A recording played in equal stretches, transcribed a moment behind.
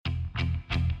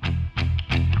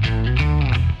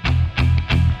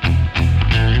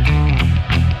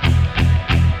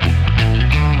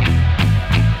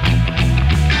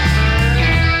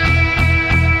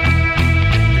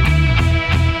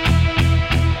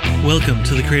Welcome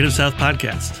to the Creative South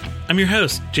Podcast. I'm your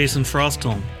host, Jason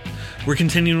Frostholm. We're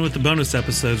continuing with the bonus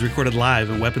episodes recorded live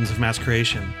at Weapons of Mass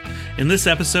Creation. In this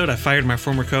episode, I fired my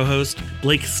former co-host,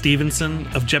 Blake Stevenson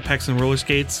of Jetpacks and Roller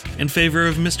Skates, in favor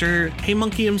of Mr. Hey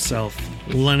Monkey himself,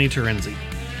 Lenny Terenzi.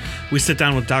 We sit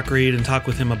down with Doc Reed and talk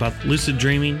with him about lucid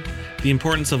dreaming, the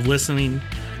importance of listening,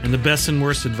 and the best and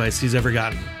worst advice he's ever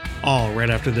gotten. All right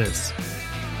after this.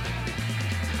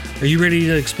 Are you ready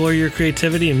to explore your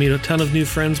creativity and meet a ton of new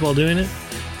friends while doing it?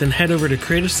 Then head over to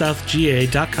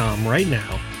CreativeSouthGA.com right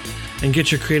now and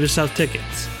get your Creative South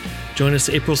tickets. Join us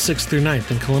April 6th through 9th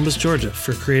in Columbus, Georgia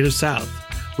for Creative South,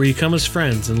 where you come as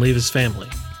friends and leave as family.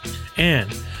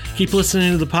 And keep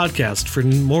listening to the podcast for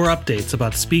more updates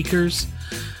about speakers,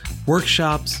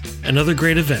 workshops, and other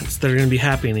great events that are going to be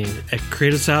happening at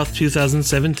Creative South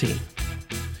 2017.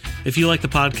 If you like the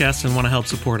podcast and want to help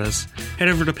support us, head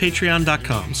over to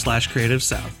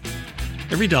patreon.com/creativesouth.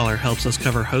 Every dollar helps us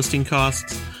cover hosting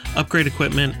costs, upgrade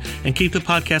equipment, and keep the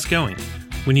podcast going.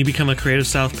 When you become a Creative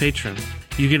South patron,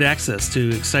 you get access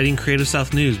to exciting Creative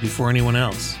South news before anyone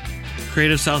else,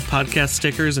 Creative South podcast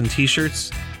stickers and t-shirts,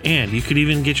 and you could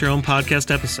even get your own podcast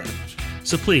episode.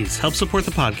 So please help support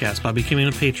the podcast by becoming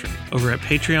a patron over at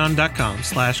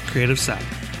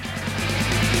patreon.com/creativesouth.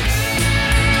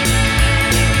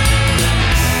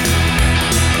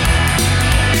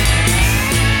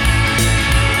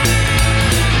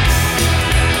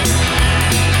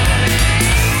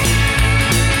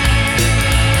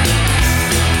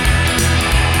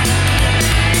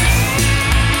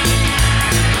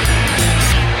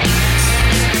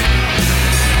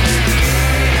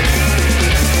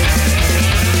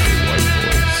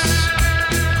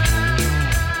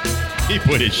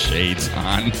 Put his shades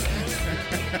on.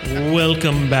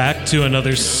 Welcome back to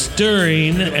another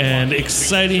stirring and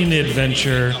exciting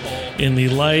adventure in the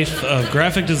life of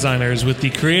graphic designers with the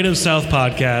Creative South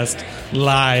Podcast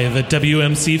live at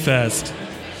WMC Fest.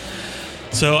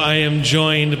 So I am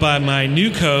joined by my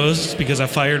new co-host, because I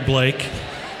fired Blake,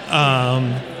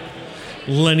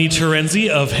 Lenny Terenzi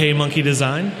of Hey Monkey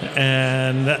Design,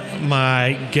 and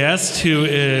my guest who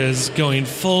is going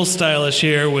full stylish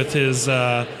here with his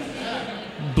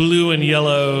blue and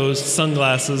yellow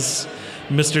sunglasses,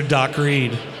 Mr. Doc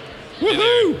Reed.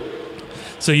 Woohoo!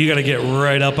 So you got to get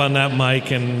right up on that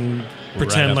mic and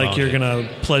pretend like you're going to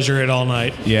pleasure it all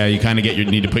night. Yeah, you kind of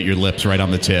need to put your lips right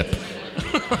on the tip.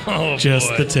 Just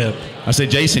boy. the tip. I say,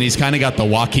 Jason, he's kind of got the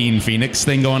Joaquin Phoenix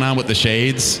thing going on with the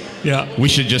shades. Yeah. We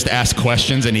should just ask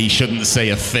questions and he shouldn't say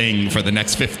a thing for the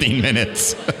next 15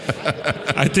 minutes.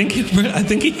 I think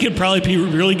he could probably be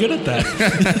really good at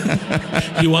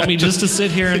that. You want me just to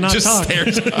sit here and not just talk?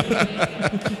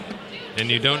 And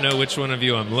you don't know which one of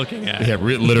you I'm looking at. Yeah,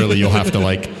 literally, you'll have to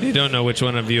You don't know which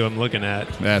one of you I'm looking at.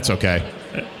 That's okay.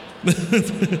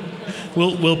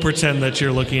 We'll pretend that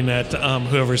you're looking at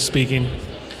whoever's speaking.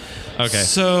 Okay.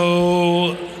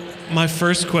 So my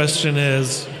first question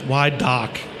is, why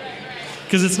Doc?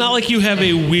 Because it's not like you have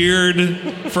a weird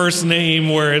first name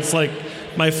where it's like,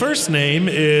 my first name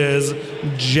is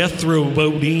Jethro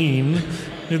Bodine.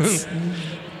 It's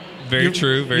Very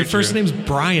true. Very Your true. first name's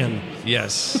Brian.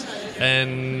 Yes.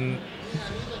 And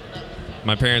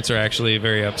my parents are actually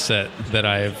very upset that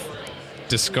I've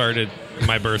discarded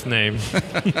my birth name.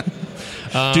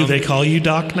 Do they call you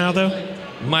Doc now, though?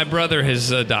 My brother has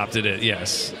adopted it,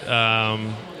 yes. But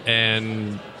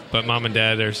mom and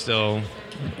dad are still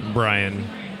Brian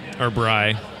or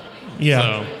Bri. Yeah.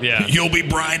 So, yeah. You'll be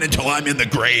Brian until I'm in the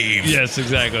grave. Yes,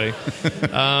 exactly.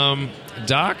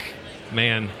 Doc,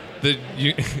 man,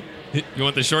 you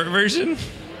want the short version?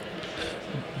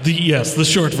 Yes, the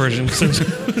short version, since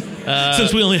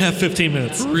we only have 15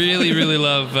 minutes. Really, really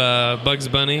love Bugs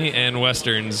Bunny and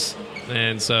Westerns.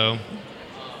 And so,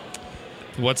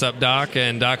 what's up, Doc?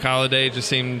 And Doc Holliday just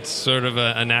seemed sort of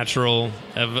a natural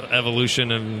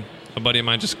evolution. And a buddy of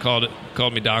mine just called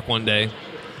me Doc one day.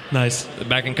 Nice.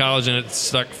 Back in college, and it's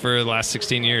stuck for the last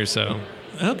 16 years. So,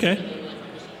 Okay.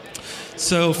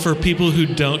 So for people who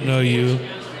don't know you,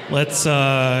 let's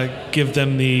give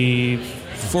them the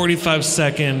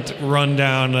 45-second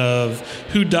rundown of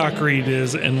who Doc Reed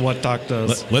is and what Doc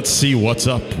does. Let's see what's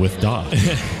up with Doc.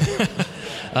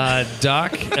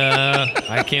 Doc,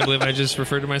 I can't believe I just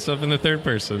referred to myself in the third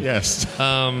person. Yes.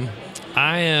 I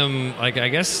am, I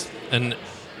guess, an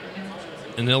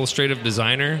illustrative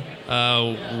designer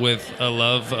with a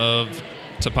love of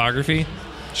typography.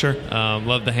 Sure.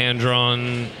 Love the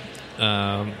hand-drawn,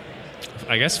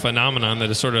 I guess, phenomenon that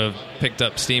has sort of picked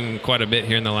up steam quite a bit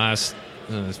here in the last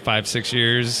 5-6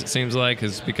 years, it seems like,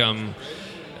 has become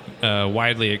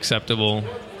widely acceptable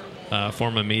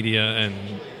form of media and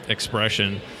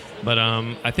expression. But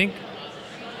I think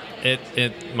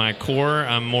at my core,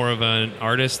 I'm more of an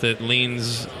artist that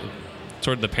leans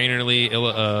toward the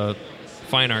painterly,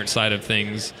 fine art side of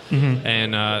things,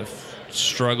 and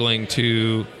struggling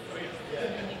to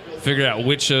figure out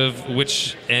which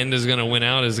end is going to win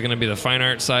out. Is it going to be the fine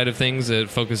art side of things that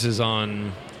focuses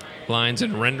on lines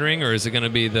and rendering, or is it going to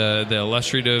be the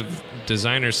illustrative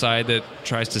designer side that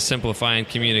tries to simplify and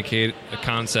communicate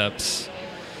concepts?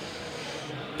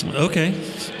 Okay.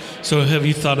 So have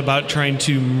you thought about trying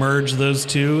to merge those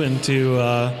two into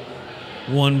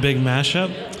one big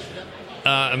mashup?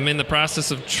 I'm in the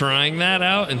process of trying that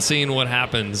out and seeing what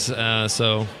happens.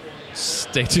 So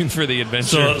stay tuned for the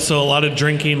adventure. So a lot of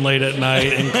drinking late at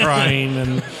night and crying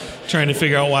and trying to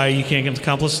figure out why you can't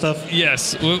accomplish stuff?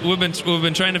 Yes. We've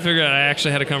been trying to figure out. I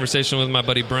actually had a conversation with my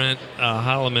buddy Brent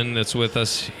Holloman that's with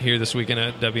us here this weekend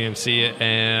at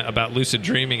WMC about lucid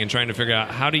dreaming and trying to figure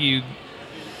out how do you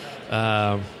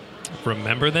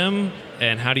remember them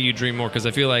and how do you dream more, because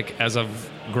I feel like as I've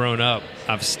grown up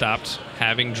I've stopped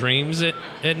having dreams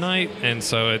at night, and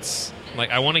so it's like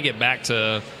I want to get back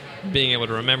to being able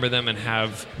to remember them and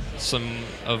have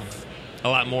a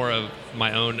lot more of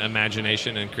my own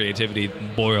imagination and creativity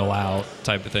boil out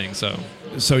type of thing. So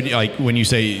like when you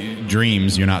say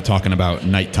dreams, you're not talking about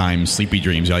nighttime sleepy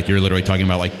dreams. Like you're literally talking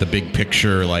about like the big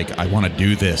picture, like I want to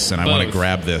do this and I want to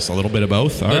grab this. A little bit of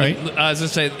both. All right. I was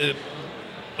going to say,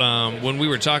 when we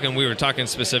were talking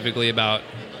specifically about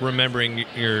remembering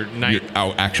your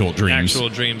actual dreams. Actual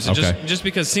dreams. Okay. Just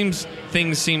because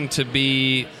things seem to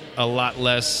be a lot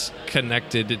less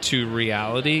connected to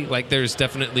reality. Like there's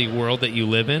definitely world that you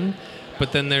live in,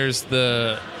 but then there's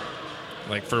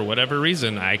for whatever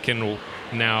reason, I can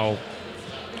now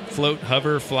float,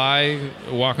 hover, fly,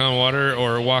 walk on water,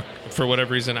 or for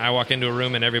whatever reason, I walk into a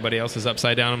room and everybody else is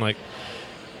upside down. I'm like,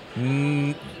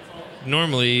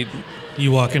 normally...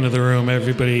 You walk into the room,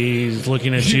 everybody's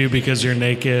looking at you because you're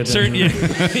naked.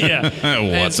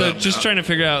 Yeah. What's up? So just trying to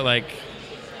figure out, like,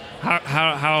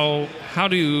 how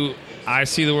do I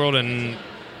see the world and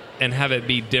have it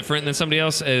be different than somebody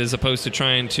else, as opposed to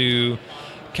trying to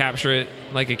capture it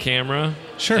like a camera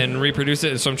and reproduce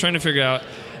it. So I'm trying to figure out,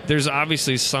 there's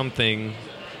obviously something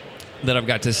that I've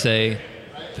got to say,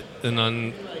 and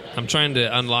I'm trying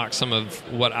to unlock some of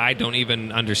what I don't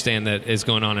even understand that is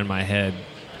going on in my head,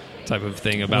 type of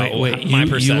thing about my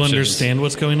perceptions. You understand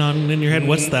what's going on in your head?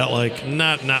 What's that like?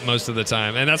 Not most of the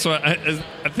time, and that's what I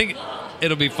think.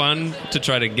 It'll be fun to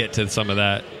try to get to some of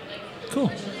that.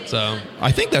 Cool. So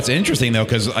I think that's interesting though,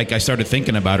 because like I started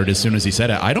thinking about it as soon as he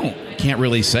said it. Can't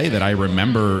really say that I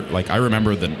remember. Like I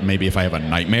remember that maybe if I have a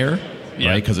nightmare,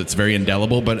 right? Because it's very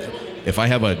indelible. But if I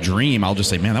have a dream, I'll just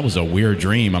say, "Man, that was a weird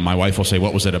dream," and my wife will say,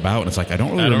 "What was it about?" And it's like I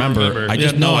don't really remember. I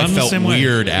just know I felt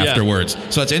weird afterwards.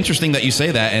 So it's interesting that you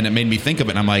say that, and it made me think of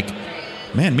it. And I'm like,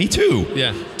 man, me too.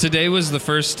 Yeah. Today was the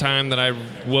first time that I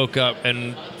woke up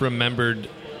and remembered,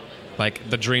 like,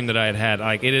 the dream that I had.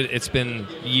 Like it's been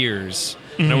years.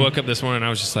 And I woke up this morning and I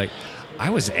was just like,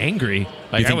 I was angry.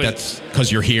 Like, you think that's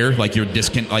because you're here? Like you're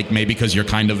like maybe because you're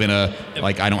kind of in a,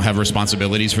 like, I don't have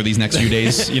responsibilities for these next few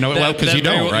days. You know, well, because you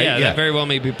don't, right? Yeah, that very well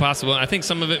may be possible. I think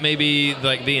some of it may be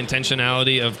like the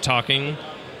intentionality of talking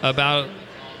about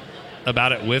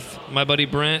it with my buddy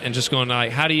Brent and just going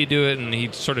like, how do you do it? And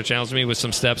he sort of challenged me with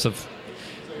some steps of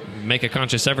make a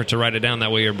conscious effort to write it down.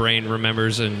 That way your brain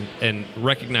remembers and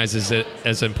recognizes it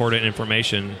as important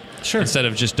information instead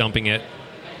of just dumping it.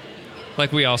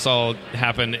 Like we all saw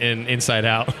happen in Inside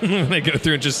Out. They go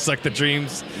through and just suck the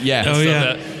dreams. Yeah.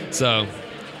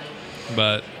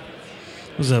 But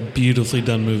it was a beautifully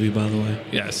done movie, by the way.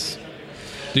 Yes.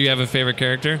 Do you have a favorite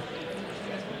character?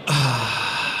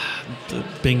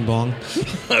 Bing Bong.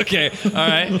 Okay. All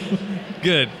right.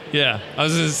 Good. Yeah. I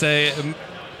was going to say,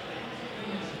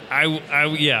 I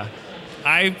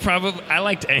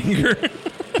liked anger.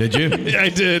 Did you? I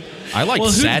did. I liked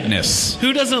sadness.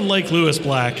 Who doesn't like Lewis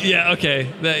Black? Yeah, okay.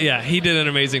 He did an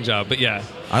amazing job, but yeah.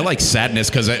 I like sadness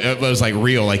because it was like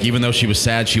real. Like even though she was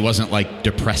sad, she wasn't like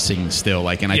depressing still.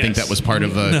 Like, and I think that was part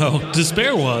of the... No,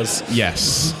 despair was.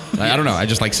 Yes. I don't know. I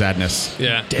just like sadness.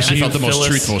 Yeah. She felt the most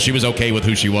truthful. She was okay with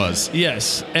who she was.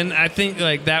 Yes. And I think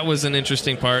like that was an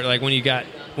interesting part. Like when you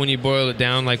boil it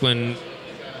down, like when...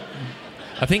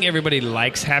 I think everybody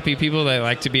likes happy people. They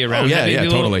like to be around happy people.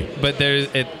 Totally. But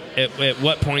at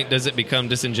what point does it become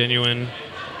disingenuine?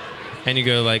 And you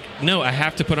go like, no, I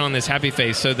have to put on this happy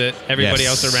face so that everybody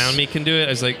else around me can do it. I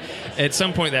was like, at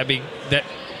some point it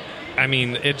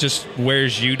just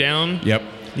wears you down. Yep.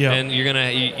 Yeah. And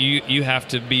you have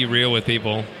to be real with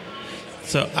people.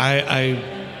 So I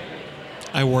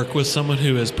work with someone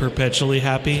who is perpetually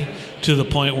happy to the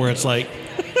point where it's like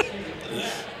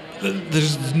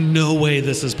there's no way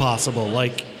this is possible.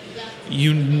 Like,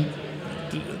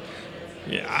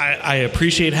 I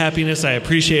appreciate happiness. I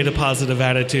appreciate a positive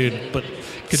attitude, but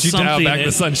could you dial back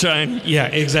the sunshine? Yeah,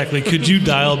 exactly. Could you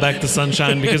dial back the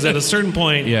sunshine? Because at a certain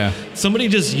point, somebody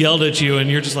just yelled at you, and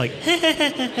you're just like,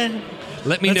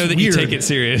 let me know that you take it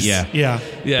serious. Yeah.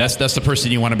 That's the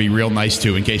person you want to be real nice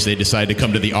to in case they decide to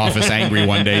come to the office angry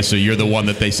one day. So you're the one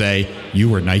that they say, you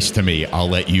were nice to me, I'll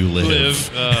let you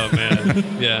live. Oh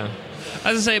man, yeah.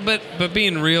 I was gonna say, but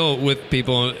being real with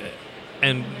people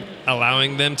and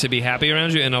allowing them to be happy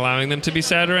around you and allowing them to be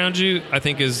sad around you, I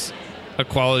think is a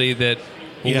quality that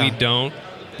we don't.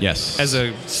 Yes. As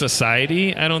a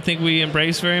society, I don't think we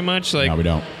embrace very much. Like, no, we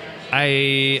don't.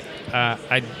 I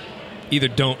either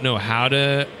don't know how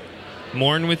to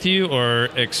mourn with you or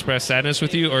express sadness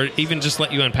with you or even just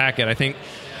let you unpack it. I think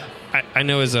I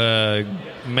know as a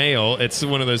male, it's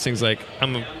one of those things like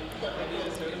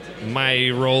my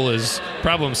role is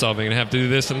problem solving and I have to do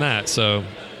this and that. So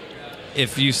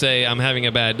if you say I'm having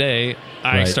a bad day,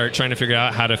 I start trying to figure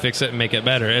out how to fix it and make it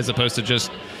better, as opposed to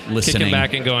just kicking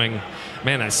back and going,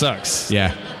 man, that sucks.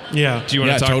 Yeah. Do you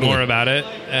want to talk more about it?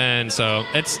 And so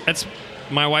it's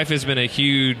my wife has been a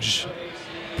huge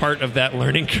part of that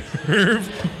learning curve.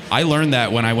 I learned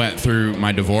that when I went through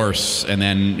my divorce and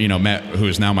then, met who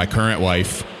is now my current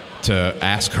wife, to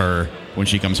ask her when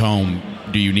she comes home,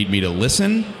 do you need me to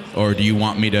listen or do you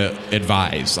want me to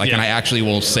advise? And I actually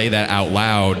will say that out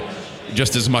loud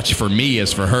just as much for me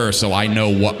as for her, so I know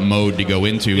what mode to go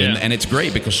into. And it's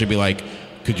great because she'll be like,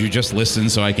 could you just listen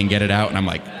so I can get it out? And I'm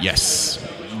like, yes,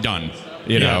 done.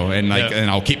 And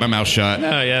I'll keep my mouth shut.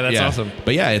 Oh, yeah, that's awesome.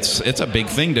 But yeah, it's a big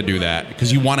thing to do that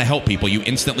because you want to help people. You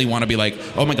instantly want to be like,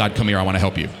 oh my God, come here, I want to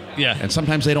help you. Yeah. And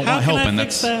sometimes they don't want help, and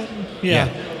that's that?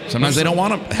 Sometimes they don't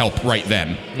want to help right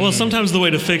then. Well, sometimes the way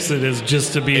to fix it is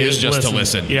just to to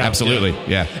listen. Yeah, absolutely.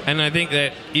 Yeah. And I think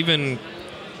that even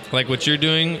like what you're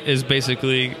doing is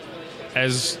basically,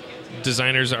 as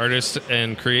designers, artists,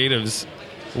 and creatives,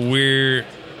 we're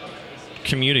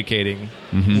communicating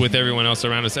with everyone else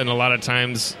around us, and a lot of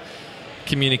times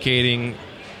communicating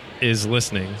is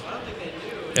listening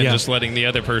and just letting the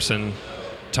other person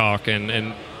talk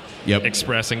and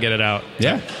express and get it out.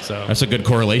 So that's a good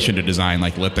correlation to design,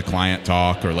 like let the client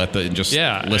talk or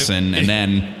listen. And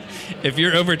then if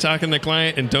you're over talking the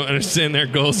client and don't understand their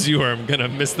goals, you are going to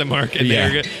miss the mark, and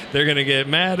they're going to get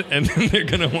mad, and then they're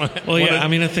going to want. Well, I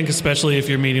mean, I think especially if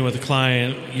you're meeting with a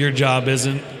client, your job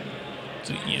isn't.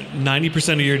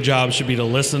 90% of your job should be to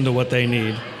listen to what they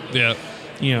need. Yeah.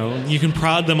 You can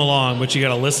prod them along, but you got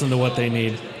to listen to what they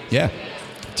need. Yeah.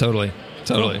 Totally.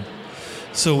 Cool.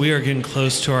 So we are getting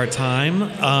close to our time,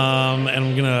 and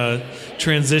I'm going to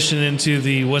transition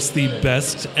into what's the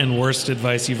best and worst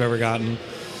advice you've ever gotten?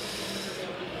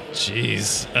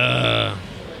 Jeez.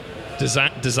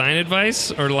 Design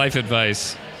advice or life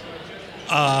advice?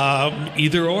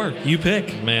 Either or. You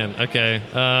pick. Man, okay.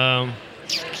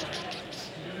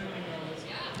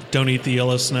 Don't eat the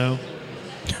yellow snow.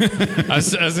 I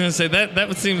was going to say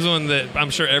that seems one that I'm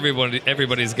sure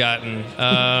everybody's gotten.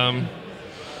 I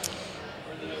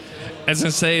was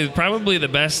going to say probably the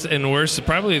best and worst,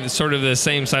 probably sort of the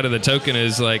same side of the token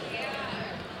is like,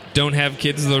 don't have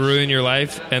kids, they'll ruin your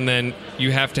life, and then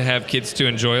you have to have kids to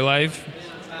enjoy life.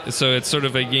 So it's sort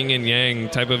of a yin and yang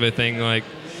type of a thing. Like,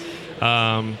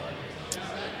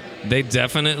 they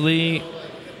definitely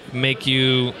make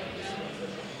you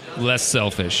less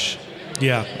selfish.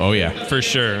 Yeah. Oh, yeah. For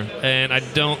sure. And I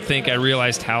don't think I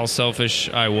realized how selfish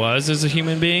I was as a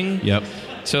human being. Yep.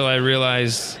 Till I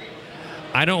realized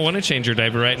I don't want to change your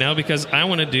diaper right now because I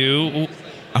want to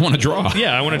draw.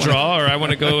 Yeah, I want to draw, or I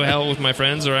want to go hell with my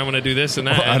friends, or I want to do this and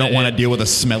that. I don't want to deal with a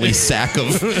smelly sack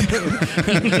of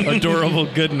adorable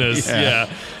goodness. Yeah.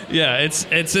 It's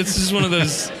just one of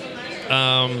those.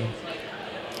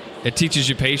 It teaches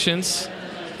you patience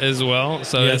as well,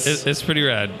 so it's pretty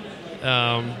rad.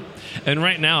 And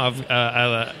right now,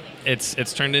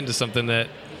 it's turned into something that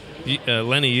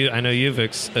Lenny, I know you've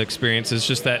experienced. Is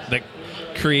just that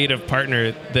creative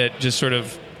partner that just sort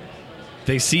of.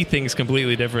 They see things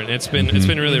completely different. It's been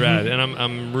really rad, and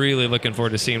I'm really looking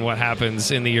forward to seeing what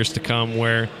happens in the years to come.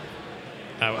 Where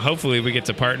hopefully we get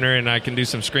to partner, and I can do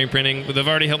some screen printing. They've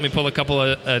already helped me pull a couple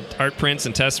of art prints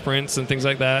and test prints and things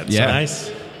like that. Yeah, so,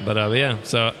 nice. But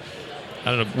so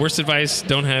I don't know. Worst advice: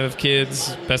 don't have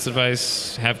kids. Best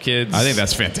advice: have kids. I think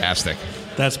that's fantastic.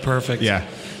 That's perfect. Yeah.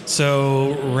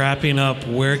 So wrapping up,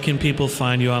 where can people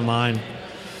find you online?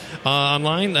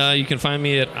 Online, you can find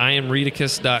me at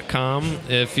iamredicus.com.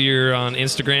 If you're on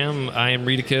Instagram, I am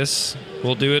Redicus.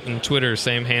 We'll do it, and Twitter,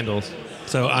 same handles.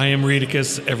 So I am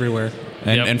Redicus everywhere.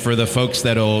 And for the folks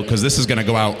that'll, because this is going to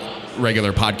go out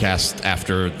regular podcast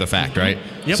after the fact, right?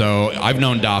 Yep. So I've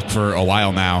known Doc for a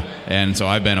while now, and so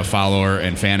I've been a follower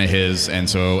and fan of his, and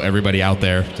so everybody out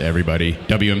there, to everybody,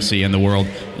 WMC in the world,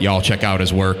 y'all check out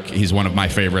his work. He's one of my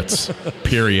favorites,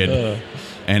 period.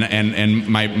 And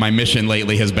my mission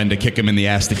lately has been to kick him in the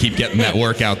ass to keep getting that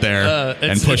work out there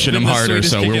and pushing him harder.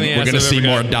 So we're going to see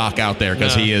more Doc out there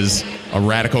because he is a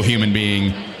radical human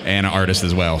being and an artist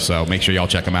as well. So make sure y'all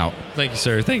check him out. Thank you,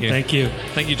 sir. Thank you. Thank you.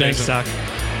 Thank you, Jason. Thanks,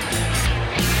 Doc.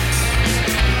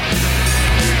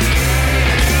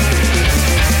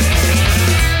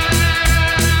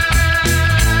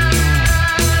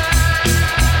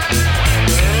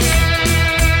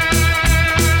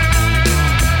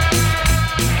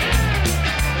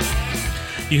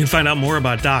 You can find out more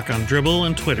about Doc on Dribbble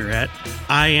and Twitter at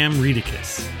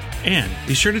IamRedicus. And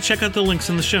be sure to check out the links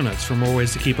in the show notes for more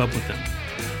ways to keep up with him.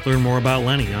 Learn more about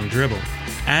Lenny on Dribbble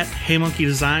at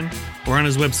HeyMonkeyDesign or on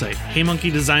his website,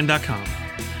 HeyMonkeyDesign.com.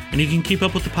 And you can keep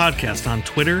up with the podcast on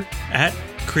Twitter at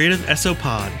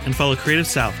CreativeSOPod and follow Creative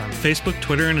South on Facebook,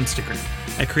 Twitter, and Instagram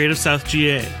at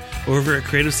CreativeSouthGA or over at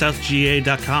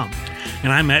CreativeSouthGA.com.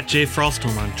 And I'm at Jay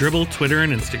Frostholm on Dribbble, Twitter,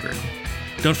 and Instagram.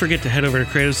 Don't forget to head over to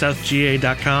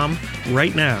CreativeSouthGA.com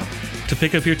right now to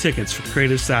pick up your tickets for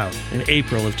Creative South in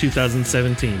April of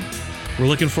 2017. We're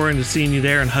looking forward to seeing you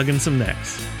there and hugging some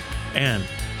necks. And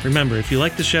remember, if you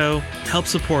like the show, help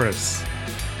support us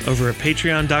over at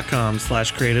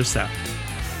patreon.com/Creative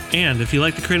South. And if you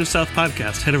like the Creative South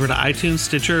podcast, head over to iTunes,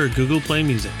 Stitcher, or Google Play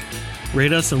Music.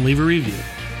 Rate us and leave a review.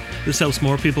 This helps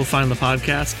more people find the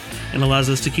podcast and allows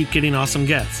us to keep getting awesome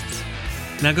guests.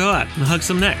 Now go out and hug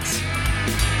some necks.